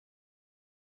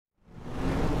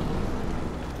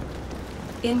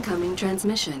Incoming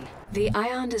transmission. The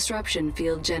ion disruption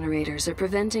field generators are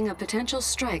preventing a potential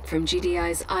strike from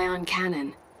GDI's ion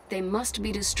cannon. They must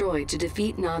be destroyed to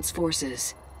defeat Nod's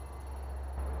forces.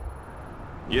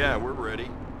 Yeah, we're ready.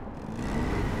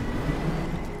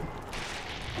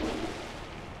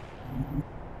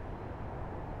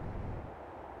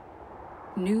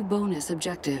 New bonus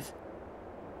objective.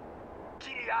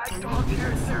 GDI dog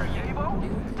near Sarajevo?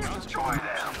 Destroy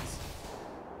them.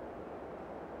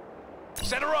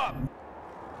 Set her up!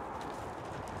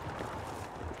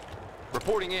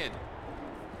 Reporting in.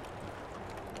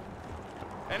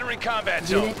 Entering combat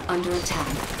zone. Unit under attack.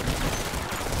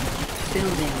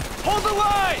 Building. Hold the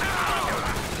line!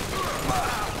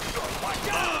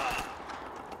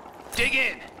 Dig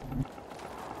in!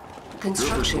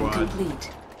 Construction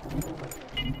complete.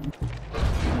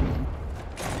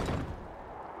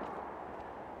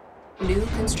 New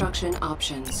construction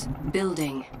options.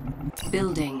 Building.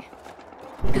 Building.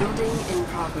 Building in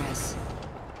progress.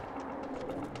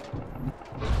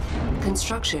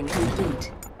 Construction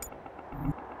complete.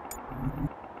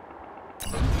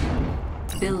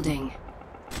 Building.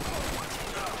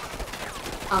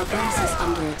 Our base is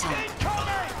under attack.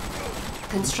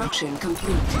 Construction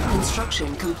complete.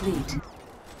 Construction complete.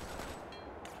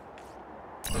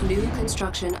 New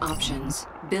construction options.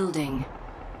 Building.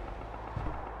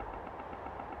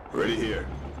 Ready here.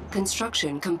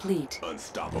 Construction complete.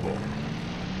 Unstoppable.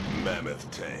 Mammoth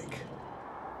tank.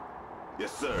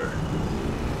 Yes, sir.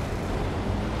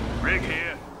 Rig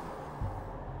here.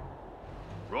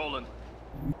 Rolling.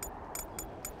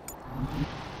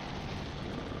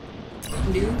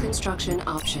 New construction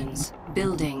options.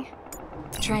 Building.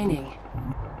 Training.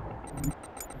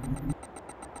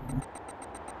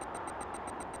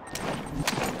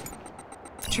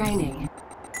 Training.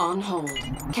 On hold.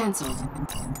 Cancelled.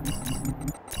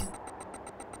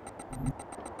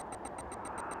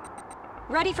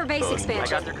 Ready for base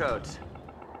expansion. I got their codes.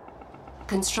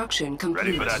 Construction complete.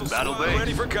 Ready for that battle bay.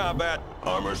 Ready for combat.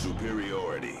 Armor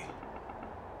superiority.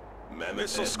 Mammoth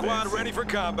Missile squad advancing. ready for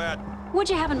combat. What'd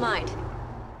you have in mind?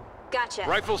 Gotcha.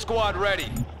 Rifle squad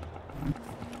ready.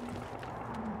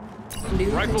 New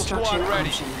Rifle construction squad ready.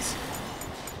 options.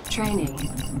 Training.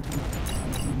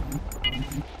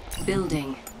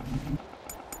 Building.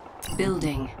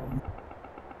 Building.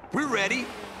 We're ready.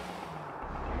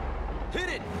 Hit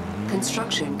it!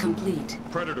 Construction complete.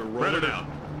 Predator rolling out.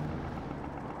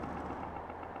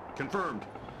 Confirmed.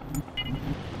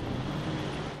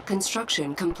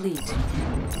 Construction complete.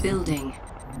 Building.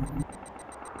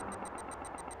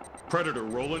 Predator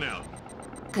rolling out.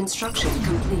 Construction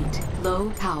complete. Low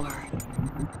power.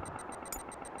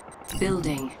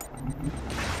 Building.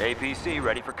 APC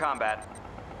ready for combat.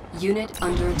 Unit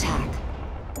under attack.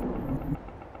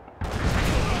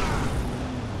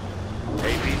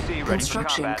 APC ready for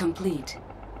Construction combat. complete.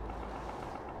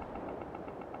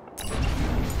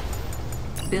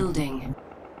 Building.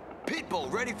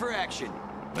 Pitbull ready for action.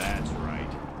 That's right.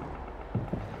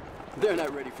 They're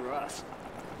not ready for us.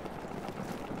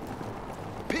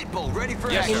 Pitbull ready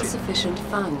for Yes, action. sir. Insufficient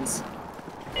funds.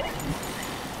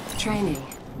 Training.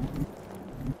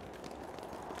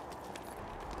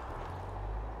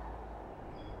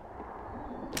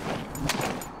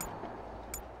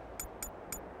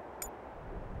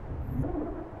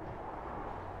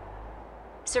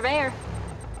 Surveyor.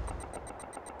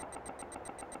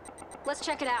 Let's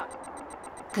check it out.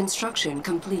 Construction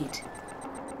complete.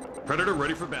 Predator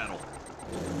ready for battle.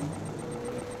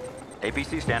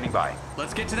 APC standing by.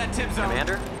 Let's get to that tip zone.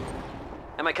 Commander?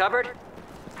 Am I covered?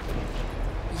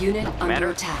 Unit Commander? under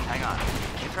attack. Hang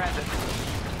on. In transit.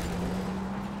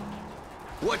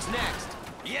 What's next?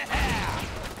 Yeah!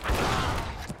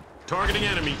 Targeting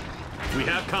enemy. We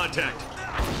have contact.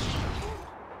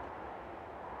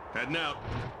 Heading out.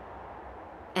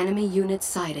 Enemy unit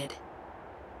sighted.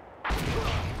 Unit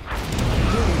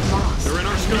lost. They're in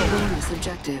our scope. New bonus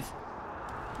objective.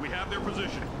 We have their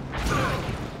position.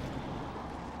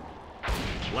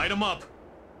 Light them up.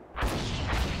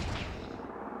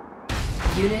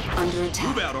 Unit under Move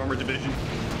attack. out, Armor Division.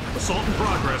 Assault in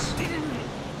progress.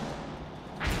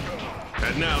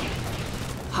 Heading out.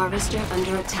 Harvester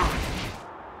under attack.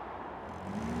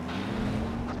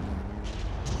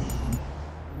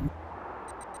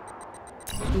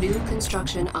 New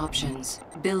construction options.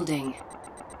 Building.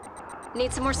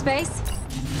 Need some more space?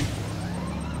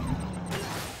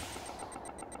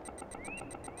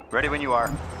 Ready when you are.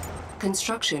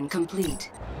 Construction complete.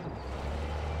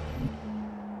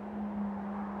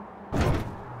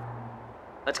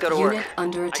 Let's go to Unit work.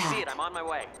 under I attack. see it. I'm on my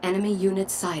way. Enemy unit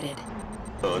sighted.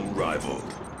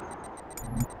 Unrivaled.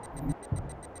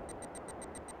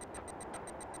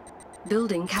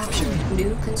 Building captured.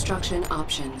 New construction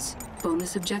options.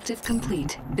 Bonus objective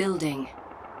complete. Building.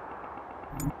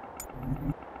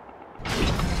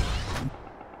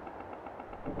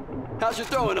 How's your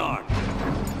throwing arm?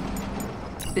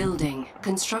 Building.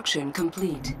 Construction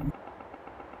complete.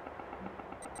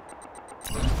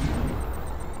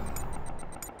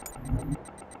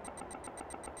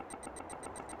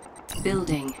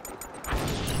 Building.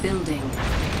 Building.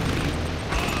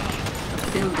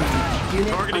 Building. Unit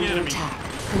Targeting under enemy. attack.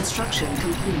 Construction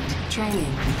complete.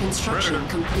 Training. Construction Predator.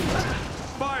 complete.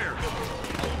 Fire!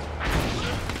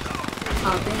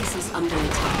 Our base is under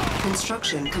attack.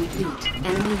 Construction complete.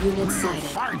 Enemy unit sighted.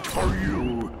 Fight for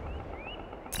you!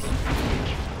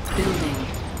 Building.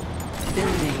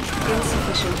 Building.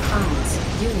 Insufficient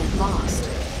funds. Unit lost.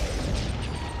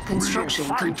 Construction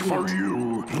complete.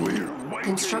 you!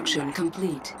 Construction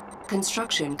complete.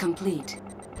 Construction complete.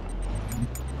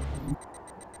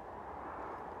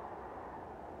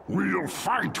 We'll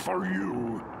fight for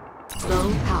you!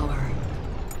 Low power.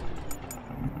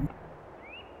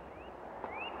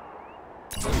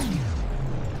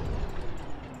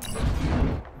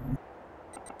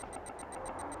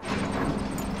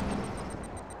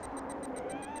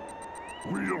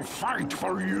 We'll fight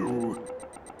for you!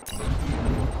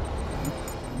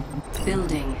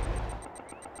 Building.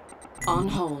 On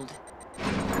hold.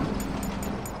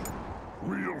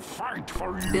 We'll fight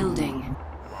for you! Building.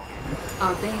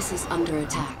 Our base is under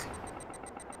attack.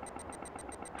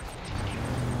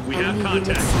 We have Enemy unit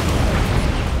contact. sighted.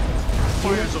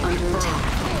 Fire Unit zone under confirmed. attack.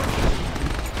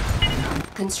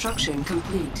 Construction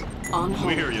complete. On hold.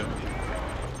 We hear you.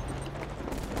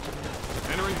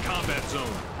 Entering combat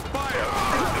zone. Fire!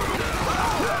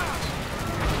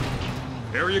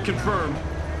 Area confirmed.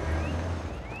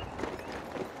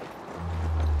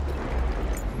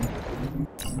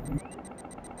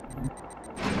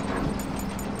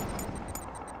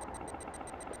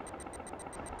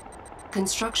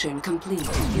 Construction complete.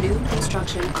 New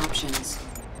construction options.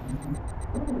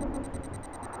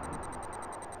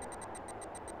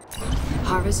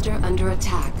 Harvester under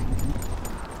attack.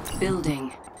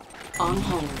 Building. On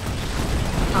hold.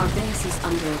 Our base is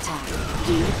under attack.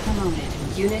 Unit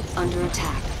promoted. Unit under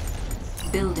attack.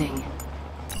 Building.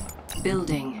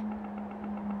 Building.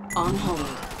 On hold.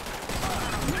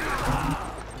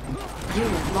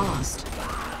 Unit lost.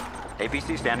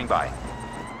 APC standing by.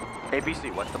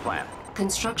 APC, what's the plan?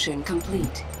 Construction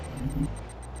complete.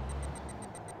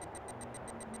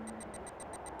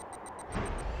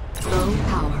 Low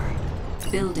power.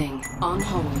 Building. On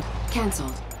hold.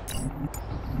 Cancelled.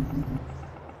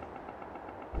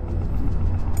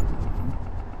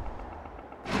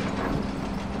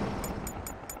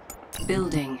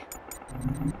 Building.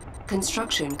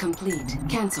 Construction complete.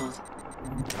 Cancelled.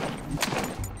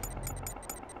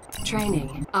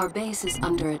 Training. Our base is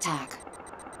under attack.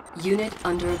 Unit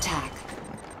under attack.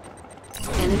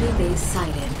 Enemy base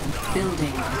sighted.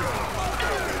 Building.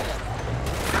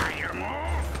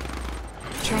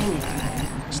 Training.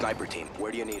 Sniper team,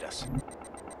 where do you need us?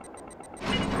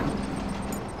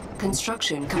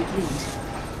 Construction complete.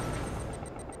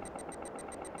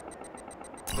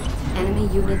 Enemy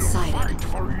unit sighted. Fight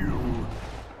for you!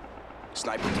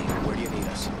 Sniper team, where do you need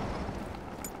us?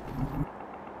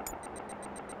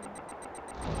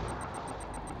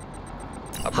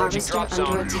 Approaching Harvester drop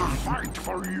under zone. attack. Fight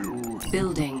for you!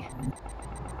 Building.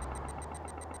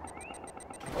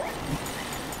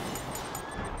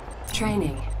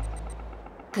 Training.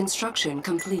 Construction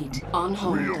complete. On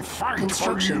hold. We'll fight for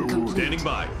Construction you. complete. Standing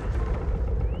by.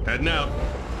 Heading out.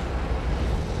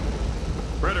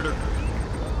 Predator.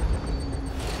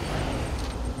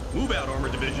 Move out,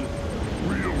 Armored Division.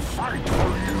 We'll fight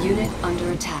for you! Unit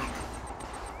under attack.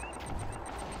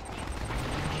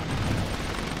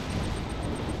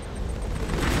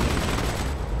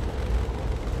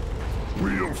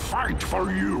 We'll fight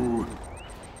for you!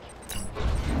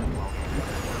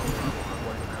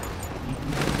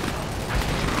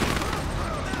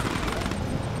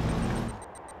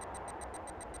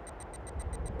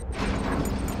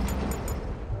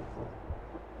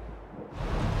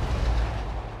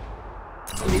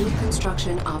 New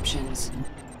construction options.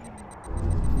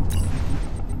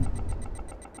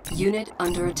 Unit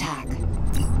under attack.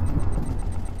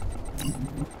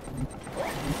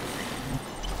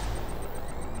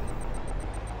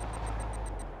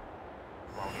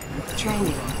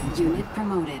 Training. Unit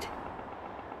promoted.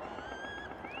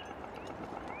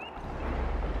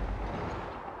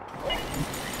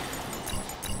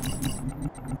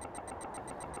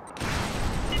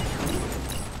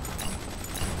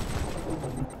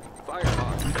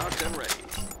 Firehawk, docked and ready.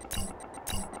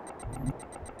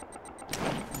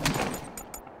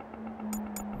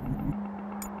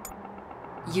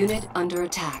 Unit under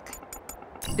attack.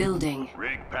 Building.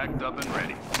 Rig packed up and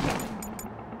ready.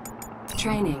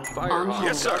 Training on Firehawk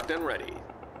hold. docked and ready.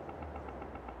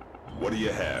 What do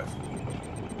you have?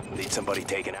 Need somebody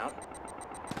taken out?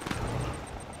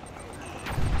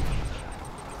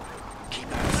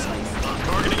 Keep out of sight.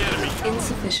 Targeting enemy.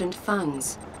 Insufficient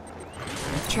funds.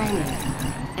 Training.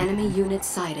 Enemy unit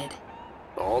sighted.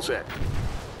 All set.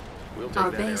 We'll take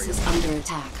Our that base area. is under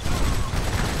attack.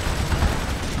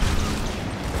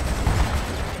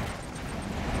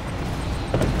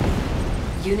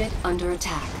 Unit under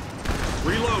attack.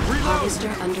 Reload, reload! Harvester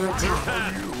under attack.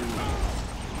 Pat.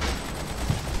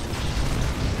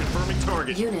 Confirming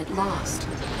target. Unit lost.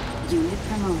 Unit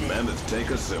promoted. Mammoth, take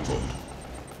a symbol.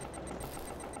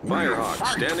 Firehawk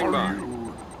Fight standing for by.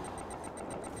 you.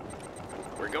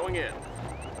 We're going in.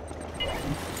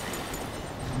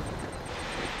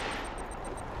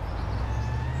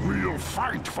 We'll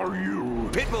fight for you.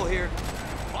 Pitbull here.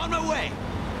 On my way.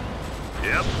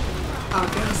 Yep, Our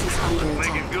base is under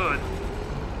making attack. good.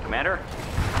 Commander,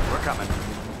 we're coming.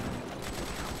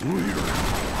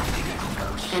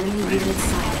 Enemy unit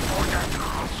sighted.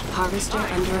 Harvester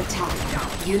under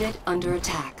attack. Unit under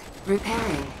attack.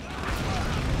 Repairing.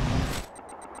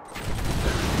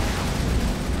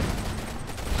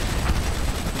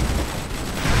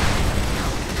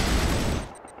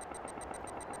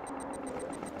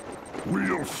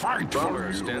 We'll fight for Bomber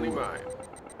you. standing by.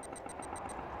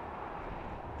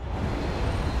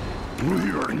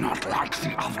 We're not like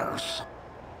the others.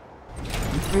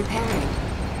 Repairing.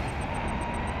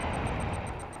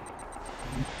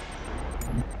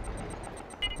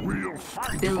 We'll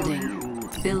fight for Building. you.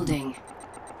 Building.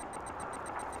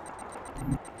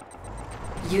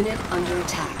 Unit under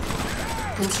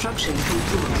attack. Construction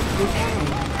complete.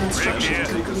 Repairing. Construction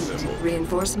Ready. Take a symbol. complete.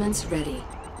 Reinforcements ready.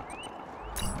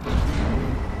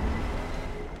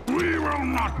 We will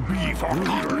not be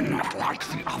forgotten. We're not like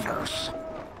the others.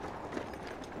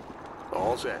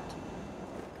 All set.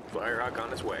 Firehawk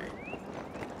on its way.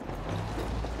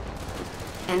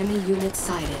 Enemy unit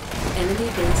sighted. Enemy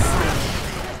base sighted.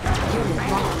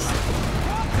 Unit lost.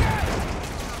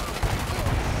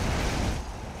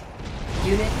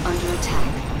 Unit under attack.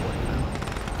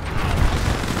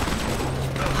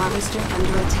 Harvester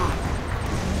under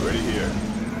attack. Ready here.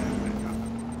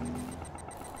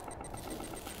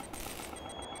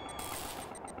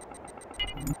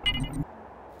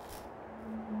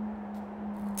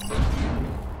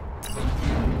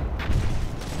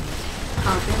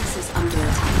 Our base is under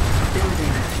attack.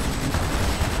 Building.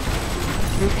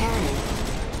 Repairing.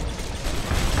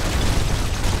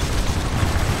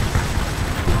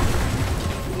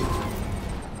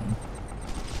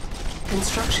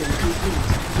 Construction complete.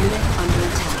 Unit under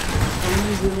attack.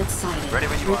 Enemy unit sighted. Ready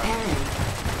when you are. Repairing.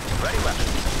 Ready weapon.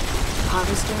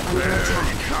 Harvester under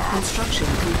attack. Construction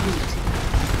complete.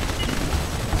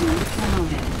 Unit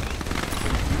promoted.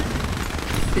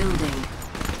 Building.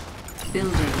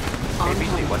 Building. On ABC,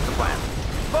 hold. what's the plan?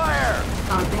 Fire!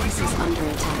 Our base is under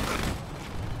attack.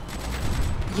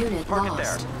 Unit Target there.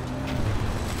 lost.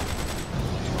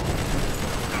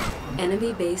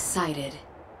 Enemy base sighted.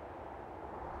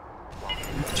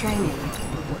 Training.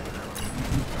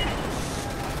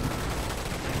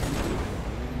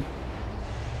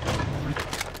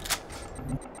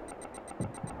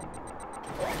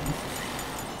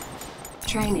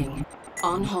 Training.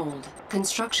 On hold.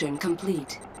 Construction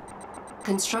complete.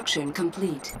 Construction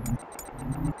complete.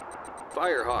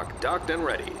 Firehawk docked and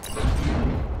ready.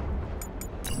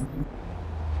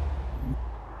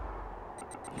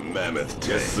 Mammoth,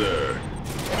 yes, sir.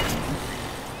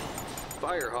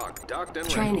 Firehawk docked and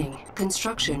ready. Training.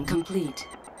 Construction complete.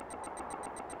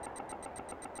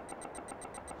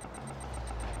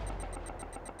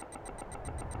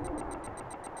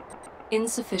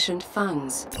 Insufficient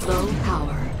funds. Low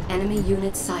power. Enemy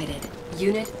unit sighted.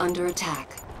 Unit under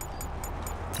attack.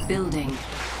 Building.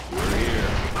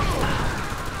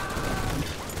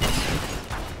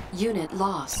 Unit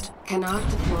lost. Cannot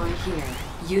deploy here.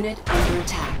 Unit under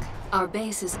attack. Our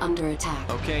base is under attack.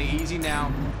 Okay, easy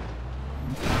now.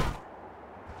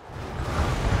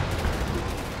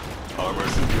 Armor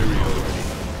superiority.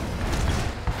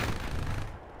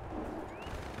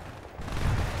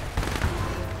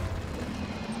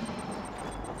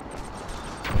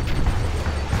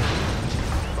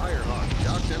 Firehawk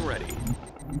docked and ready.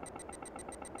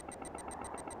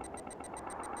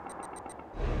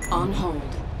 On hold.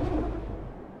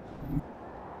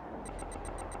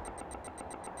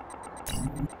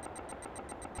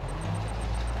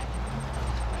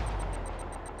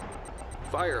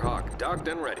 Firehawk docked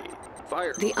and ready.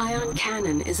 Fire. The ion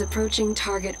cannon is approaching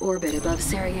target orbit above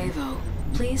Sarajevo.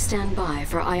 Please stand by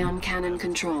for ion cannon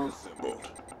control. Assembled.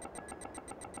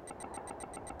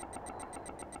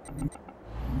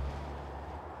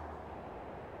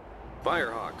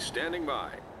 Firehawk standing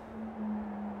by.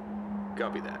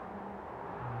 Copy that.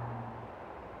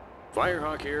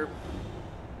 Firehawk here.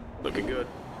 Looking good.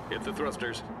 Hit the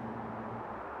thrusters.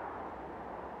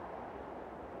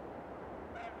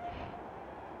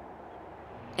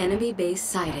 Enemy base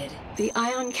sighted. The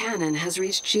ion cannon has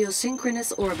reached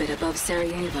geosynchronous orbit above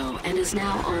Sarajevo and is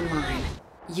now online.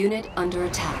 Unit under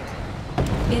attack.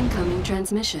 Incoming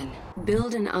transmission.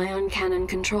 Build an ion cannon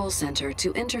control center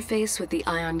to interface with the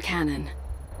ion cannon.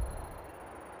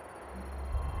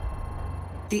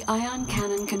 The ion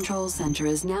cannon control center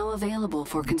is now available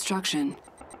for construction.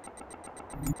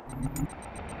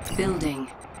 Building.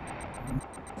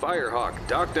 Firehawk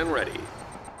docked and ready.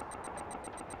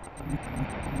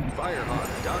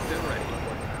 Firehawk docked and ready.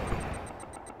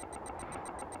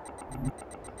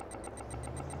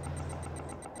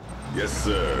 Yes,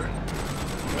 sir.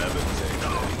 Mammoth tank.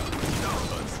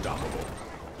 Unstoppable.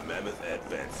 Mammoth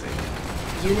advancing.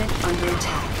 Unit under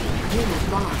attack.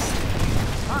 Unit lost.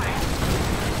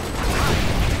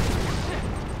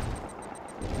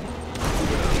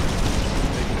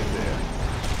 Taking it there.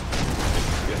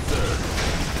 Yes, sir.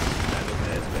 Mammoth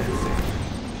advancing.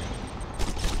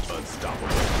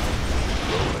 Unstoppable.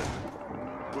 Rolling.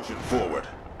 Pushing forward.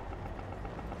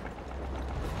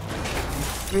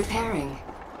 Repairing.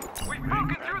 We've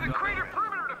broken through the crater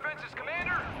perimeter defenses,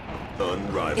 Commander!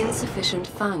 Unrivaled. Insufficient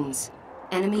funds.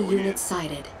 Enemy unit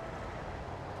sighted.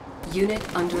 Unit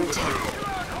under attack.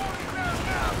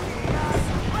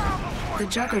 The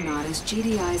Juggernaut is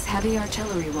GDI's heavy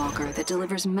artillery walker that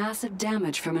delivers massive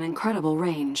damage from an incredible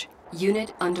range.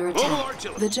 Unit under attack.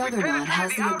 The Juggernaut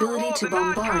has the ability to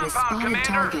bombard a spotted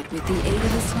target with the aid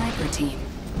of a sniper team.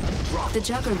 The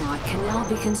Juggernaut can now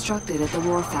be constructed at the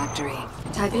War Factory.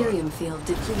 Tiberium field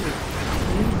depleted.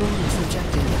 New bonus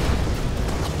objective.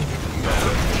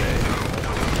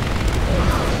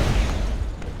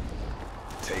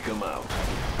 Take him out.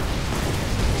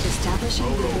 Establishing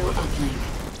video uplink.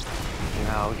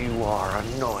 Now you are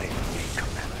annoying me,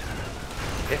 Commander.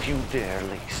 If you dare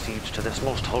lay siege to this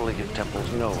most holy of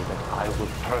temples, know that I will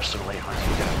personally hunt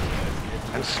you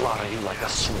down and slaughter you like a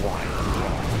swine.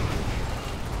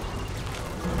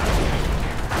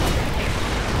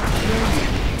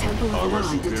 Temple of Armor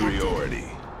Nod detected. superiority.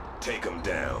 Take him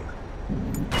down.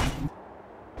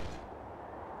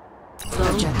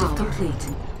 Objective complete.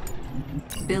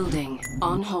 Building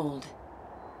on hold.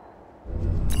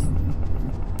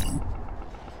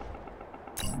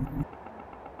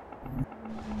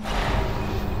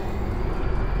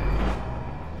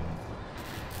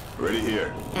 Ready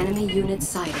here. Enemy unit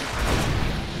sighted.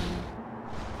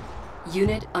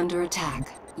 Unit under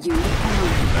attack. Unit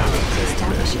promoted.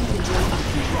 Establishing video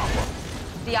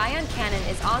uplink. The ion cannon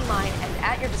is online and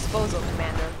at your disposal,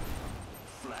 Commander.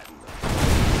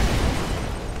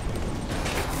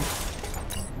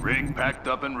 Rig packed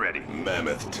up and ready.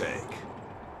 Mammoth tank.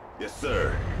 Yes,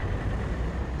 sir.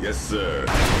 Yes, sir.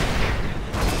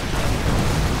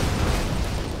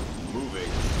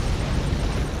 Moving.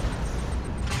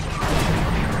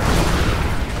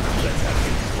 Let's have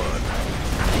some fun.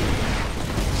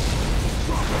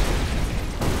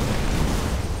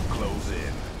 Close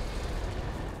in.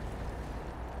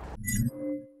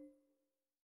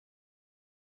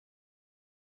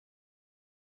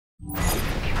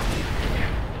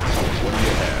 What do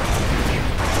you have?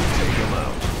 Take him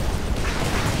out.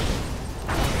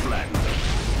 Flatten them.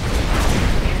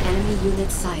 Enemy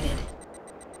unit sighted.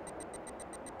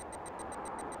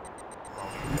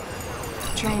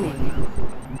 Training.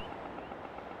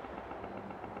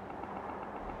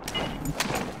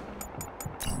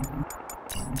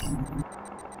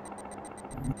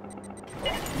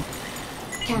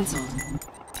 Cancelled.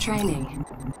 Training.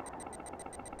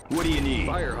 What do you need?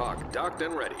 Firehawk docked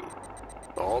and ready.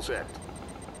 All set.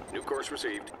 New course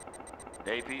received.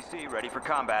 APC ready for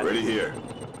combat. Ready here.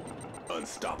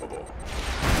 Unstoppable.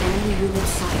 Enemy unit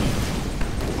sighted.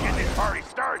 Get this party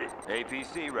started!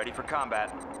 APC ready for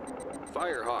combat.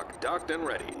 Firehawk docked and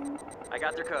ready. I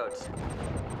got their codes.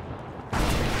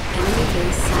 Enemy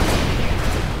base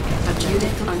sighted.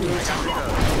 Unit under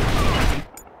attack.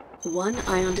 One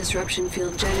ion disruption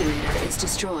field generator is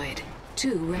destroyed.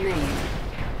 2 remain.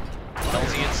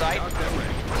 LZ in sight. Docked and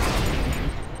ready.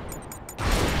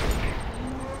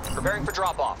 Preparing for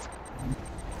drop-off.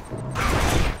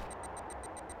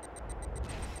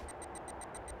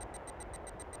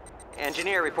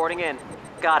 Engineer reporting in.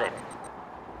 Got it.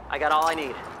 I got all I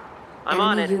need. I'm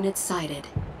on Enemy it. unit sighted.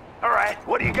 All right,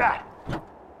 what do you got?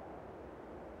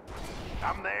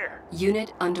 I'm there.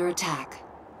 Unit under attack.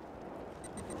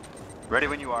 Ready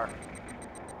when you are.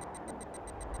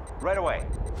 Right away.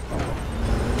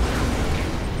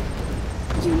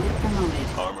 Unit promoted.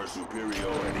 Armor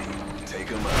superiority. Take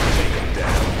him out. Take him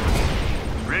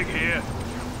down. Rig here.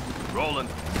 Rolling.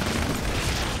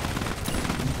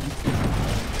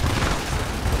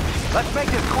 Let's make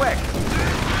this quick.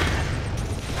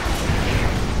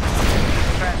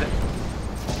 Transit.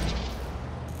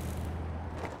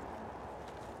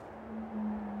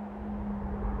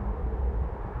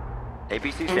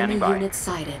 APC standing Enemy by. unit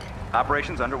sighted.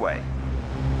 Operations underway.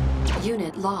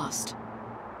 Unit lost.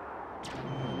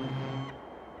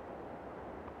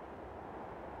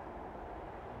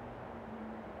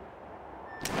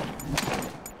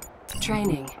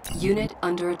 Training. Unit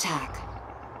under attack.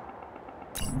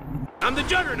 I'm the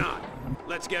Juggernaut.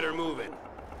 Let's get her moving.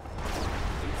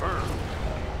 Confirmed.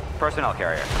 Personnel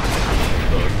carrier.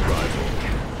 Unrivaled.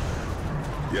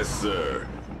 Yes, sir.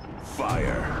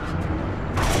 Fire.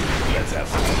 Let's have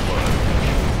some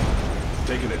fun.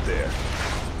 Taking it there.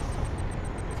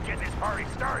 Let's get this party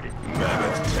started.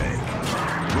 Mammoth tank.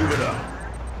 Move it up.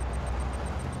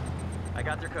 I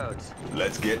got their codes.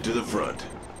 Let's get to the front.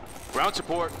 Ground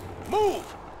support. Move!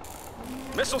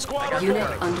 Missile squad Unit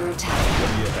reporting. under attack. What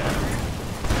do you have?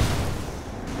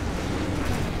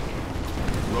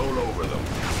 Roll over them.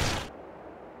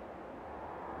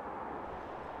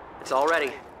 It's all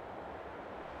ready.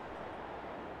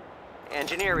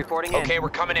 Engineer reporting in. Okay, we're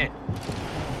coming in.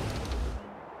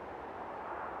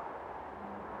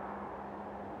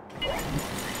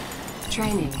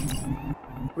 Training.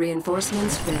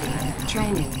 Reinforcements ready.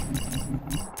 Training.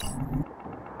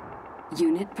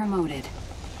 Unit promoted.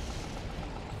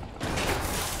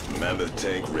 Mammoth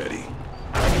tank ready.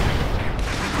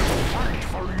 Fight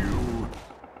for you.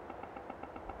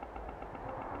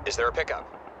 Is there a pickup?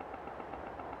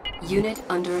 Unit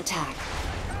under attack.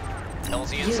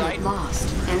 LZ in Unit sight? lost.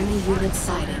 Enemy unit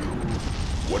sighted.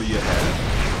 What do you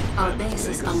have? Our base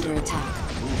is under attack.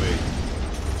 Moving.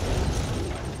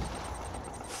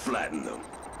 Flatten them.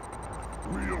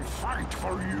 We'll fight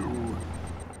for you.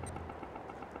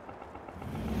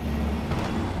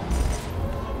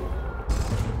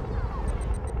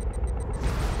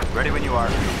 Ready when you are.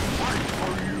 Fight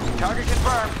for you. Target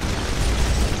confirmed.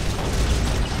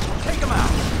 Take him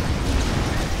out.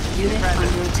 Unit Transit.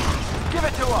 under attack. Give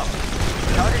it to him.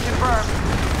 Target confirmed.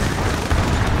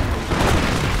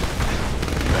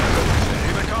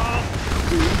 Give a call.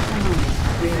 Unit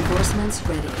promoted. Reinforcements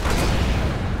ready.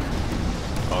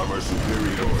 Armor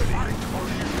superiority.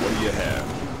 What do you have?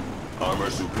 Armor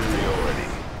superiority.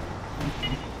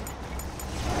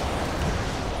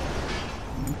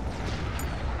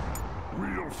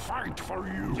 We'll fight for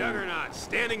you. Juggernaut,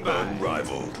 standing by.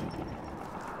 Unrivaled.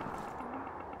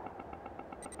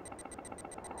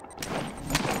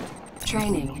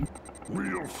 Training.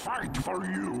 We'll fight for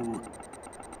you.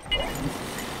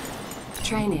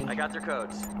 Training. I got their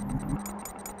codes.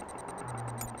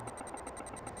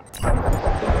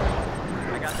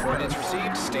 Coordinates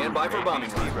received. Stand by for bombing.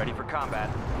 APC ready for combat.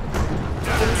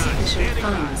 Insufficient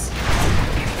funds.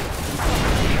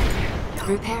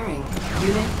 Repairing.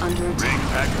 Unit under Rig attack.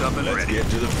 packed up and Let's ready. get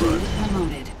to the front. Unit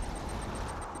promoted.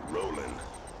 Rolling.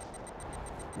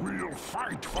 We'll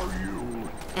fight for you.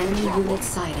 Enemy unit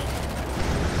sighted.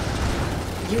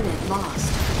 Unit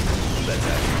lost. Let's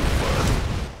have some fun.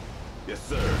 Yes,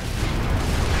 sir.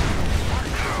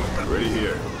 Ready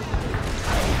here.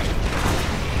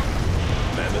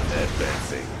 Mammoth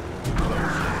advancing.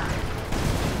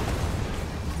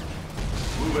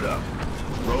 Move it up.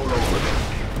 Roll over them.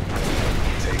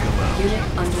 Take them out.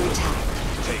 Unit under attack.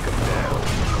 Take them down.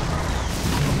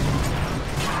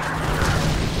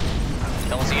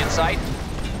 LZ in sight?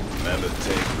 Mammoth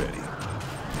tank ready.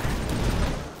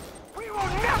 We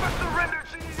will never surrender,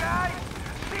 GDI!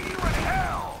 See you in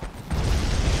hell!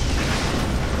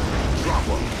 Drop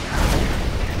them.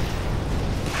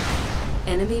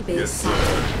 Enemy base Yes, sighted.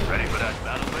 sir. Ready for that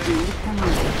battle phase? Unit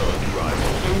promoted.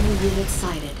 Unrivaled. Enemy unit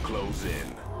sighted. Close in.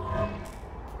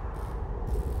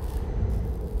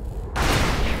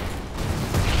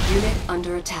 Unit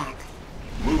under attack.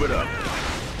 Move it up.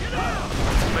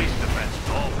 Space defense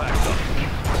all packed up.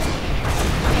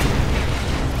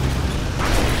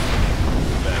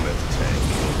 Mammoth tank.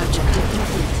 Objective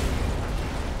complete.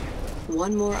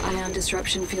 One more ion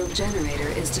disruption field generator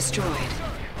is destroyed.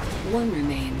 One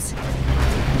remains.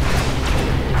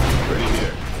 Ready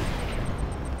here.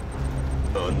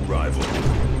 Unrivaled.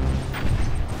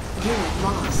 Unit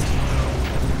lost.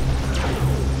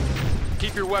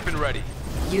 Keep your weapon ready.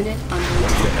 Unit under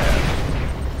What do you attack. have?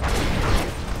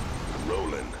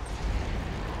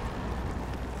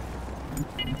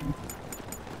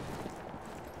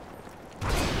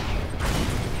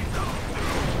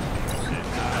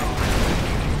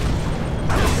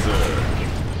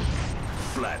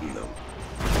 them.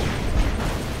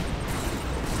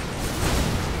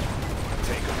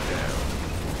 Take them down.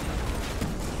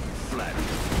 Flatten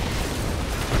them.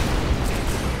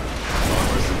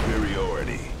 Armor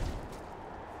superiority.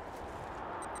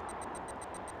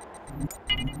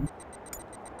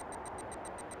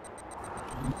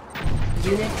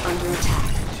 Unit under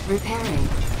attack. Repairing.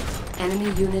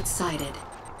 Enemy unit sighted.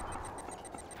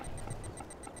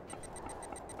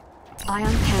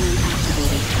 Ion cannon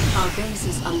activated. Our base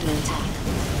is under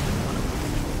attack.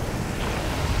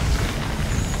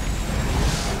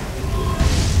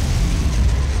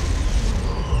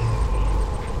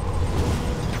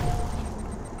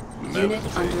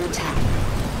 Unit under attack.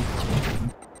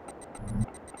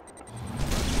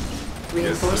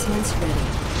 Reinforcements ready.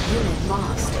 Unit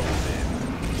lost.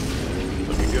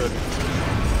 Looking good.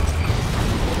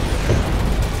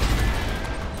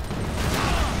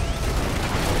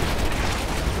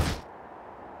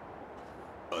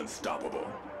 Unstoppable.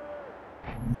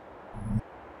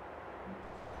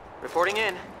 Reporting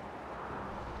in.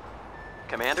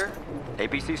 Commander?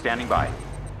 APC standing by.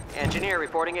 Engineer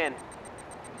reporting in.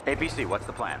 APC, what's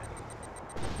the plan?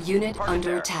 Unit Target under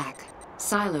there. attack.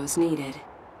 Silos needed.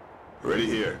 Ready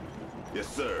here. Yes,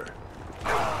 sir.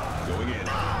 Going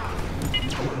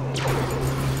in.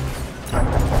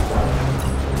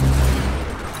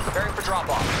 Preparing for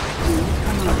drop-off. Unit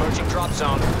promoted. Approaching drop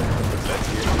zone. Let's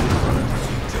get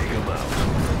it. Take him out.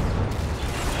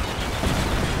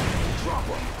 Drop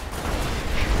him.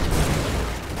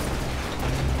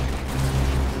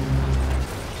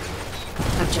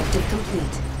 Objective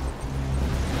complete.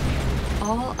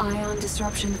 All ion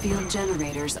disruption field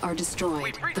generators are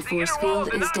destroyed. The force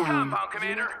field is down.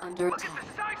 Commander. Unit under Put the attack.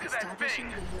 size of that Establishing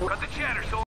thing. video. Cut the chatter,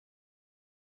 so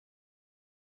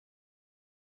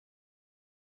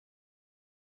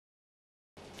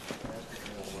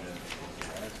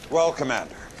Well,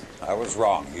 Commander, I was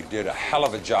wrong. You did a hell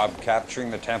of a job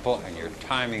capturing the temple, and your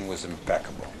timing was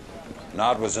impeccable.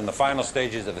 Nod was in the final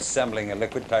stages of assembling a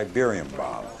liquid Tiberium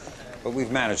bomb, but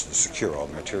we've managed to secure all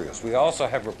the materials. We also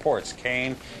have reports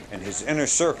Kane and his inner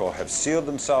circle have sealed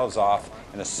themselves off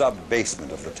in a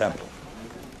sub-basement of the temple.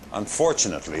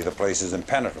 Unfortunately, the place is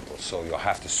impenetrable, so you'll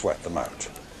have to sweat them out.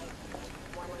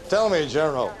 Tell me,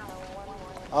 General,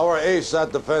 our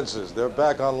ASAT defenses, they're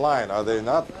back online, are they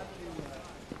not?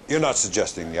 You're not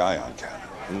suggesting the ion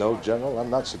cannon. No, General, I'm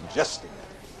not suggesting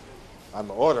it. I'm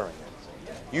ordering it.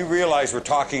 You realize we're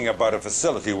talking about a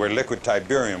facility where liquid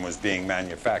Tiberium was being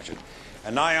manufactured.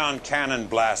 An ion cannon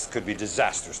blast could be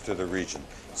disastrous to the region.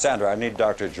 Sandra, I need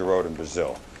Dr. Giroud in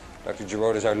Brazil. Dr.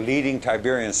 Giroud is our leading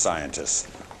Tiberium scientist.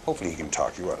 Hopefully he can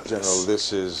talk you out of General, this.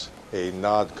 this is a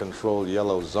NOD-controlled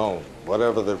yellow zone.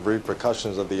 Whatever the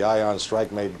repercussions of the ion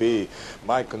strike may be,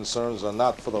 my concerns are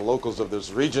not for the locals of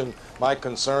this region. My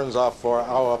concerns are for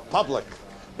our public,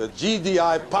 the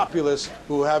GDI populace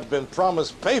who have been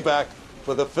promised payback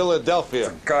for the Philadelphia.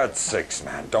 For God's sakes,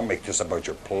 man, don't make this about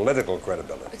your political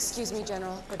credibility. Excuse me,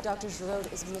 General, but Dr.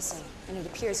 Giroud is missing, and it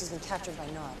appears he's been captured by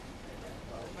Nod.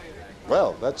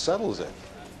 Well, that settles it.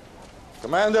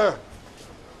 Commander,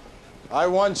 I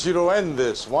want you to end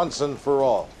this once and for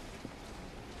all.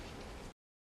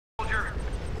 soldier.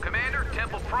 Commander,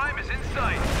 Temple Prime is in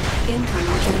sight.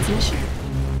 Incoming transmission.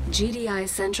 GDI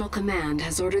Central Command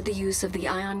has ordered the use of the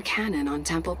ion cannon on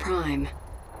Temple Prime.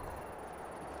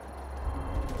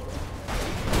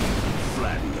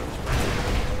 Flatten them.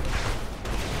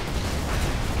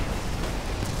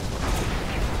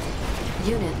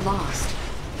 Unit lost.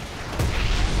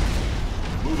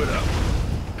 Move it up.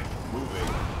 Moving.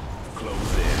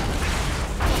 Close in.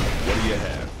 What do you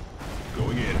have?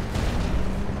 Going in.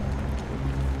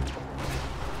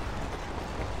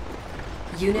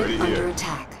 Unit Ready under here.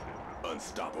 attack.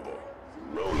 Unstoppable.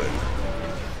 Rolling.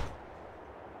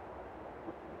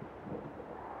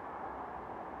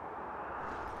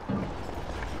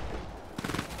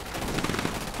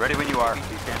 Ready when you are.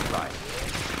 Please stand by.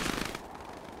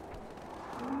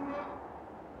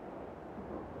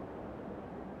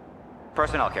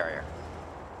 Personnel carrier.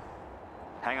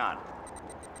 Hang on.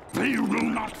 They will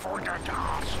not forget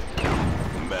us.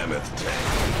 Mammoth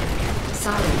tank.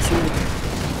 Silence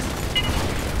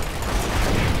needed.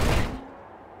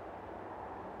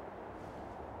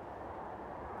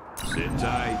 Sit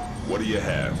tight. What do you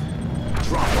have?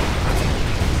 Drop 'em.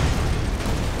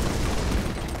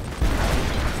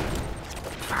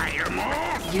 Fire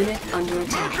more. Unit under Make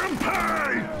attack. 'em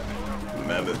pay.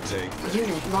 Mammoth tank.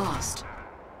 Unit lost.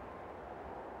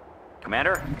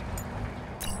 Commander?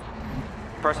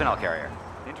 Personnel carrier.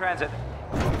 In transit.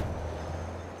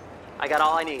 I got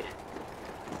all I need.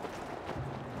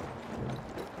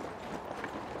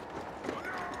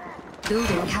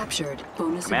 Building captured.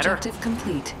 Bonus Commander? objective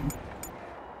complete.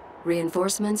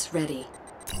 Reinforcements ready.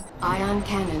 Ion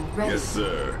cannon ready. Yes,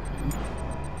 sir.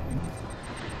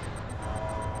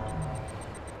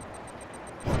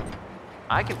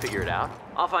 I can figure it out.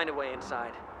 I'll find a way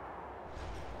inside.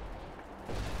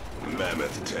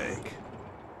 Mammoth tank.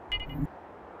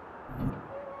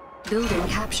 Building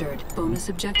captured. Bonus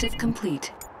objective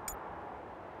complete.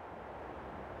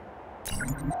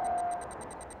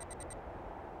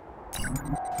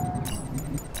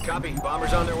 Copy.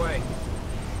 Bombers on their way.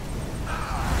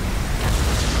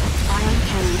 Ion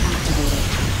cannon activated.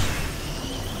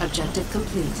 Objective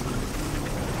complete.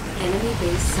 Enemy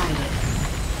base sighted.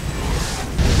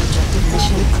 Objective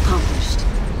mission accomplished.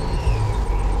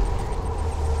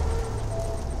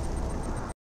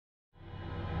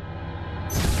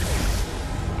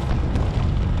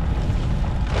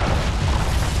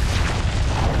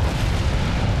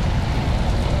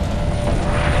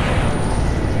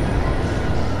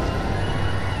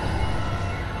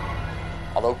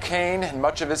 Although Kane and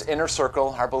much of his inner circle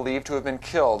are believed to have been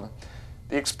killed,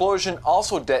 the explosion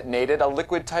also detonated a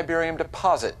liquid Tiberium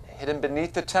deposit hidden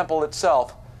beneath the temple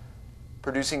itself,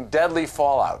 producing deadly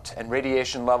fallout and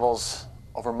radiation levels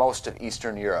over most of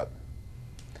Eastern Europe.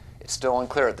 It's still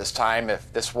unclear at this time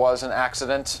if this was an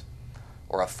accident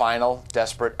or a final,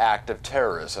 desperate act of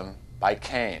terrorism by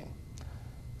Kane.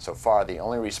 So far, the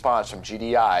only response from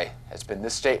GDI has been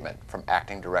this statement from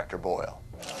Acting Director Boyle.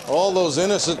 All those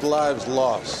innocent lives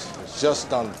lost. It's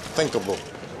just unthinkable.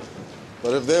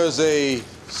 But if there's a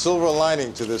silver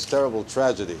lining to this terrible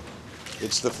tragedy,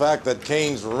 it's the fact that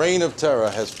Kane's reign of terror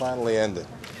has finally ended.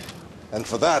 And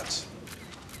for that,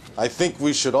 I think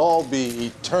we should all be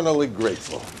eternally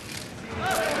grateful.